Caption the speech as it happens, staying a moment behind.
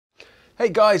Hey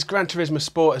guys, Gran Turismo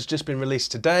Sport has just been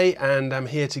released today and I'm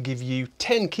here to give you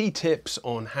 10 key tips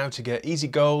on how to get easy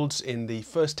golds in the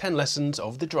first 10 lessons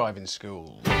of the driving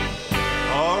school.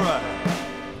 Alright,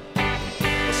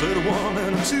 I said a 1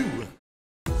 and a 2.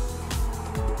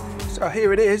 So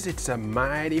here it is, it's a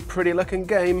mighty pretty looking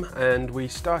game and we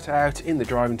start out in the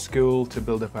driving school to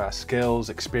build up our skills,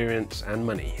 experience and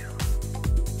money.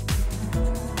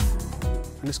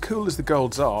 And as cool as the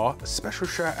golds are, a special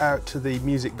shout out to the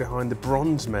music behind the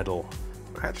bronze medal.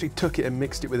 I actually took it and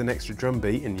mixed it with an extra drum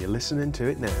beat and you're listening to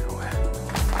it now.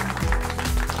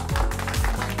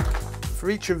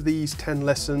 For each of these 10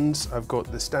 lessons I've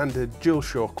got the standard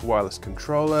DualShock wireless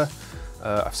controller,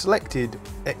 I've selected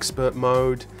expert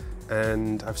mode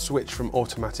and I've switched from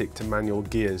automatic to manual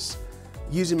gears.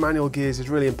 Using manual gears is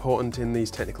really important in these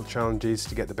technical challenges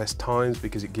to get the best times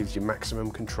because it gives you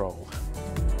maximum control.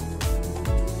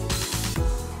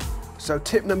 So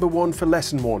tip number 1 for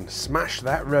lesson 1, smash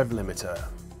that rev limiter.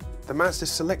 The Mazda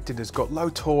selected has got low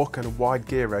torque and a wide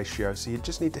gear ratio, so you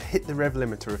just need to hit the rev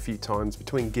limiter a few times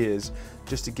between gears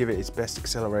just to give it its best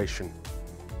acceleration.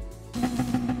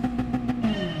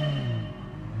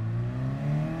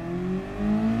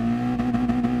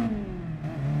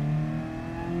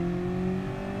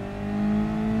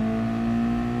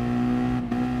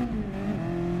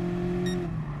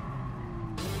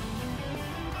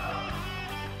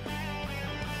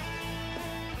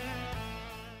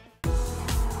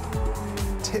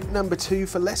 Tip number 2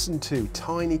 for lesson 2,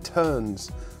 tiny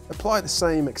turns. Apply the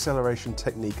same acceleration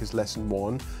technique as lesson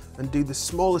 1 and do the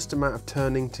smallest amount of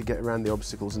turning to get around the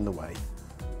obstacles in the way.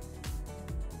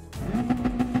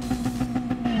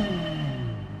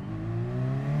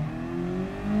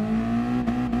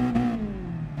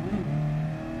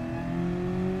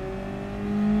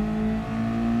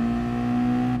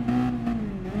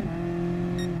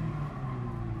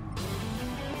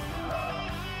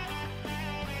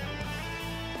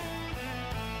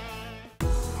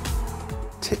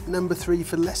 Tip number 3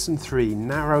 for lesson 3,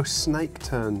 narrow snake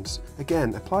turns.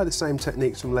 Again, apply the same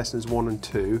techniques from lessons 1 and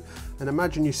 2 and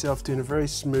imagine yourself doing a very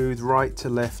smooth right to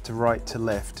left to right to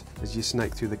left as you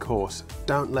snake through the course.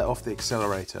 Don't let off the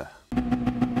accelerator.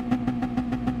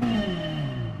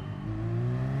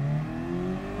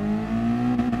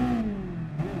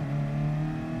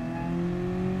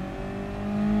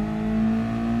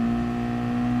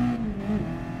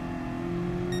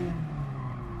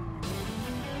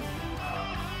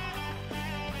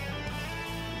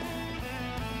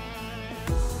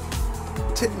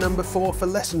 Tip number 4 for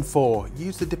lesson 4,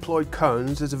 use the deployed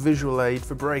cones as a visual aid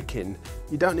for braking.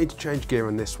 You don't need to change gear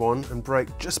on this one and brake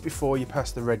just before you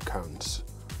pass the red cones.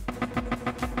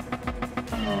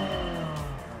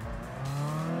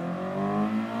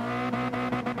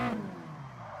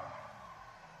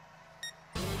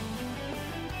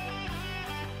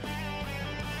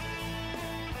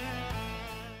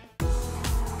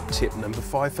 Tip number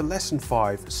 5 for lesson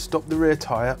 5, stop the rear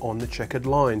tyre on the checkered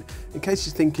line. In case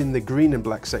you're thinking the green and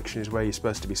black section is where you're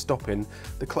supposed to be stopping,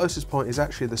 the closest point is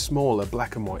actually the smaller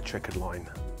black and white checkered line.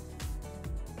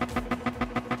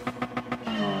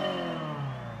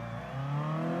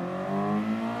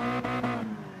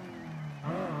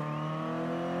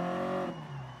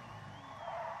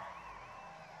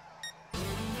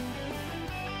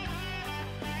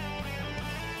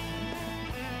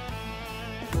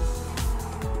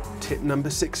 Tip number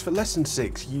 6 for lesson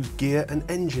 6, use gear and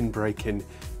engine braking.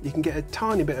 You can get a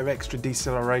tiny bit of extra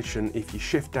deceleration if you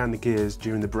shift down the gears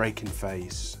during the braking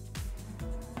phase.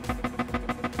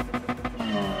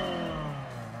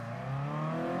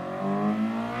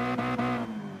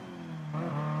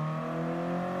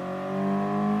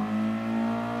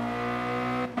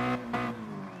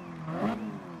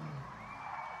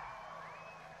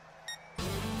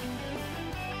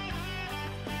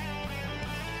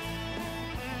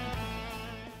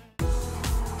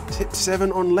 Tip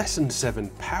 7 on lesson 7,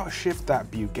 power shift that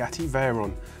Bugatti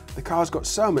Veyron. The car's got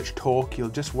so much torque you'll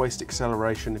just waste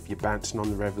acceleration if you're bouncing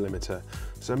on the rev limiter.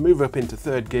 So move up into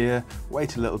 3rd gear,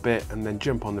 wait a little bit and then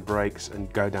jump on the brakes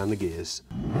and go down the gears.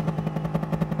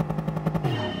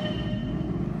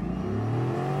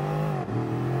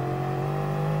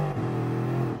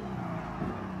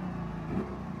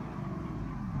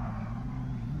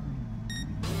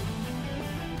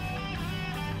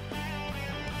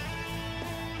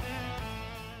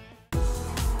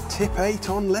 Tip 8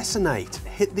 on lesson 8,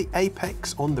 hit the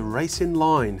apex on the racing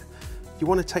line. You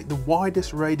want to take the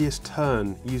widest radius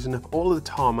turn, using up all of the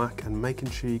tarmac and making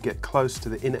sure you get close to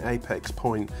the inner apex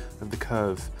point of the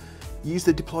curve. Use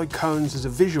the deployed cones as a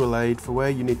visual aid for where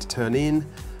you need to turn in,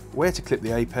 where to clip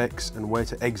the apex and where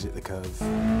to exit the curve.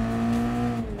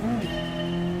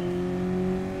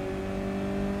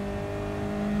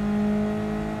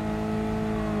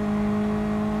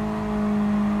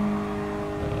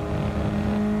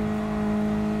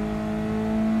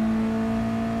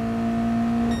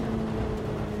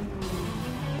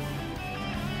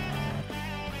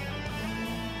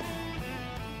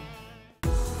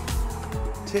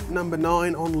 Tip number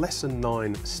 9 on lesson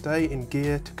 9, stay in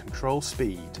gear to control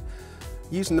speed.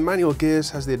 Using the manual gears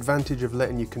has the advantage of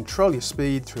letting you control your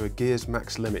speed through a gear's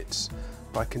max limits.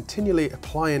 By continually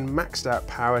applying maxed out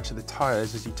power to the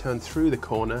tyres as you turn through the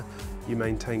corner, you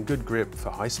maintain good grip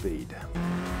for high speed.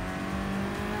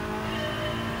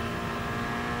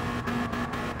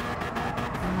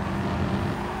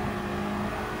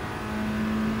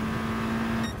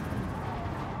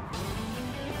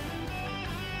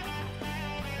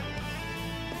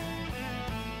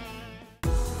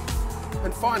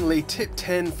 And finally, tip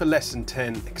 10 for lesson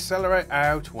 10, accelerate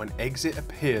out when exit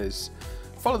appears.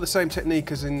 Follow the same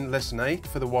technique as in lesson 8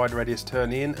 for the wide radius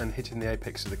turn in and hitting the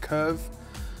apex of the curve.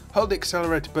 Hold the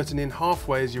accelerator button in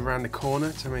halfway as you round the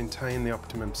corner to maintain the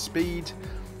optimum speed,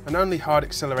 and only hard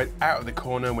accelerate out of the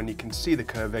corner when you can see the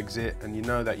curve exit and you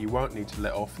know that you won't need to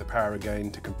let off the power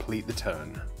again to complete the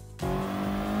turn.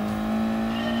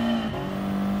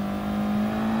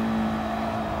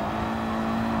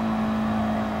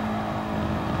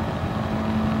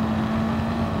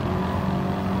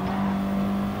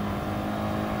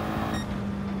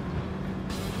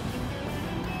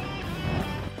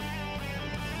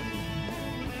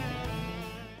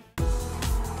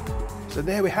 So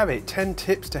there we have it, 10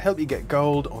 tips to help you get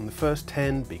gold on the first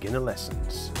 10 beginner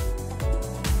lessons.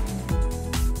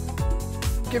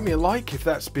 Give me a like if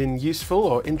that's been useful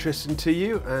or interesting to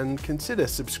you, and consider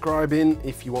subscribing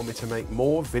if you want me to make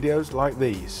more videos like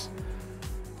these.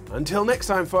 Until next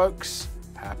time folks,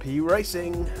 happy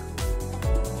racing!